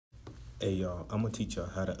Hey y'all, I'm gonna teach y'all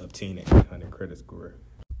how to obtain an 800 credit score.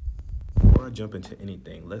 Before I jump into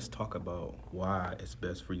anything, let's talk about why it's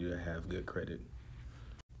best for you to have good credit.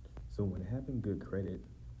 So when having good credit,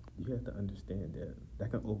 you have to understand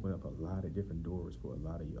that can open up a lot of different doors for a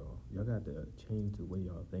lot of y'all. Y'all got to change the way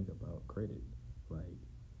y'all think about credit. Like,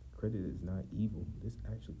 credit is not evil. This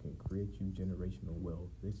actually can create you generational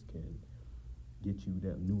wealth. This can get you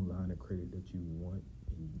that new line of credit that you want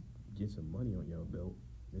and get some money on your belt.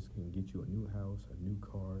 This can get you a new house, a new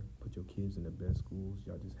car, put your kids in the best schools.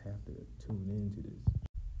 Y'all just have to tune into this.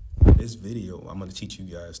 This video, I'm going to teach you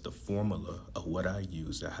guys the formula of what I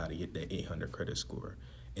use and how to get that 800 credit score.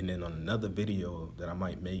 And then on another video that I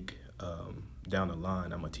might make down the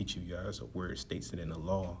line, I'm going to teach you guys where it states it in the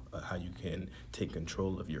law how you can take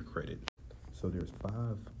control of your credit. So there's 5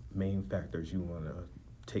 main factors you want to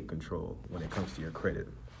take control when it comes to your credit.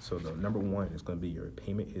 So the number 1 is going to be your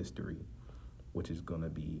payment history, which is going to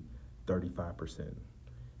be 35%.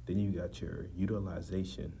 Then you got your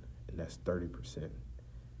utilization, and that's 30%.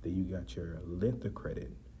 Then you got your length of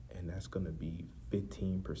credit, and that's going to be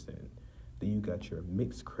 15%. Then you got your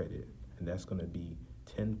mixed credit, and that's going to be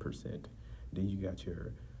 10%. Then you got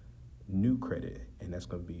your new credit, and that's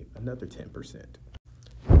going to be another 10%.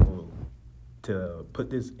 So to put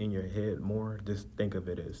this in your head more, just think of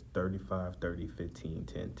it as 35, 30, 15,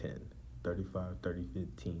 10, 10. 35, 30,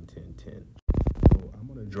 15, 10, 10. So I'm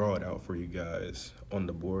going to draw it out for you guys on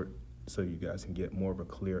the board so you guys can get more of a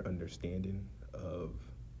clear understanding of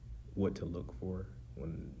what to look for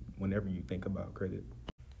whenever you think about credit.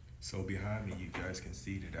 So behind me, you guys can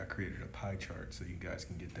see that I created a pie chart so you guys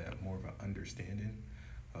can get that more of an understanding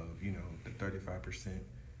of, the 35%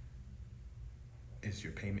 is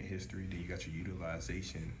your payment history. Then you got your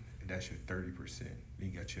utilization, and that's your 30%.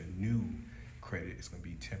 Then you got your new credit, it's going to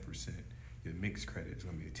be 10%. Your mixed credit is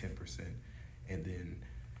going to be 10%. And then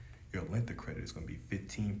your length of credit is going to be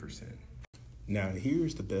 15%. Now,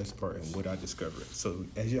 here's the best part and what I discovered. So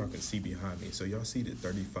as y'all can see behind me, so y'all see that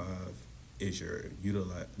 35 is your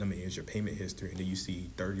is your payment history, and then you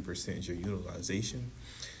see 30% is your utilization.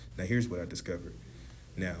 Now, here's what I discovered.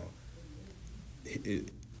 Now,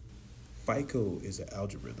 FICO is an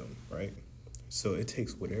algorithm, right? So it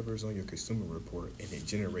takes whatever's on your consumer report and it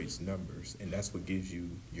generates numbers, and that's what gives you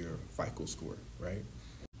your FICO score, right?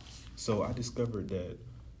 So I discovered that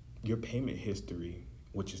your payment history,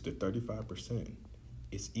 which is the 35%,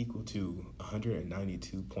 is equal to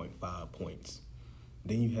 192.5 points.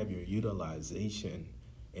 Then you have your utilization,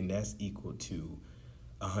 and that's equal to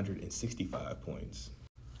 165 points.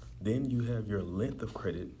 Then you have your length of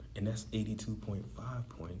credit, and that's 82.5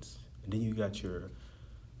 points. And then you got your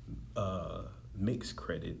mixed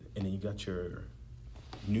credit, and then you got your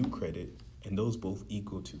new credit, and those both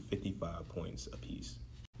equal to 55 points apiece.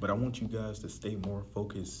 But I want you guys to stay more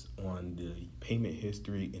focused on the payment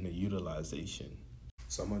history and the utilization.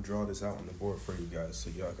 So I'm gonna draw this out on the board for you guys so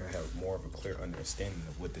y'all can have more of a clear understanding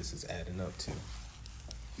of what this is adding up to.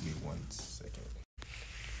 Give me 1 second.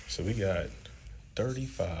 So we got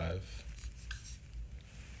 35,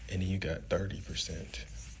 and then you got 30%.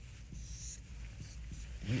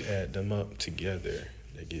 You add them up together,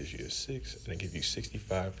 that gives you a 6, and it gives you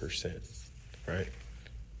 65%, right?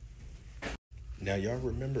 Now, y'all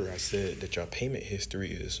remember I said that your payment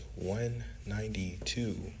history is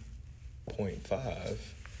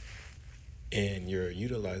 192.5, and your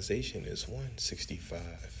utilization is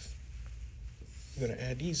 165. You're gonna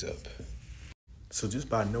add these up. So just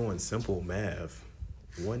by knowing simple math,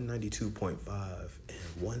 192.5 and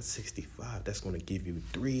 165, that's going to give you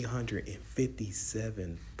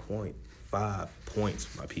 357.5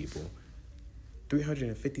 points, my people.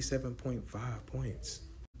 357.5 points.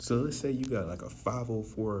 So let's say you got like a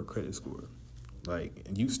 504 credit score.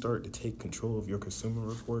 And you start to take control of your consumer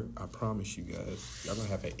report, I promise you guys, y'all going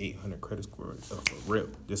to have an 800 credit score for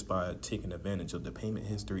rip just by taking advantage of the payment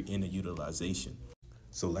history and the utilization.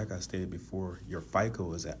 So like I stated before, your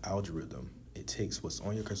FICO is an algorithm. It takes what's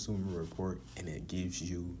on your consumer report and it gives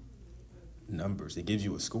you numbers. It gives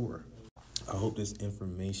you a score. I hope this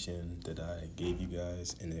information that I gave you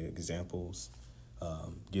guys and the examples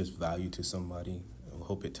gives value to somebody. I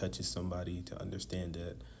hope it touches somebody to understand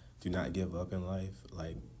that do not give up in life.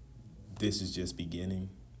 This is just beginning.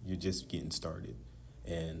 You're just getting started.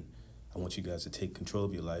 And I want you guys to take control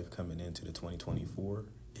of your life coming into the 2024.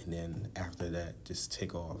 And then after that, just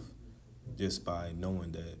take off just by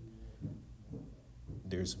knowing that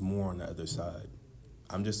there's more on the other side.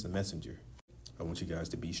 I'm just a messenger. I want you guys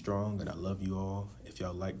to be strong, and I love you all. If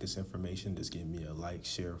y'all like this information, just give me a like,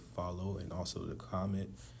 share, follow, and also the comment.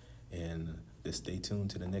 And just stay tuned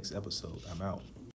to the next episode. I'm out.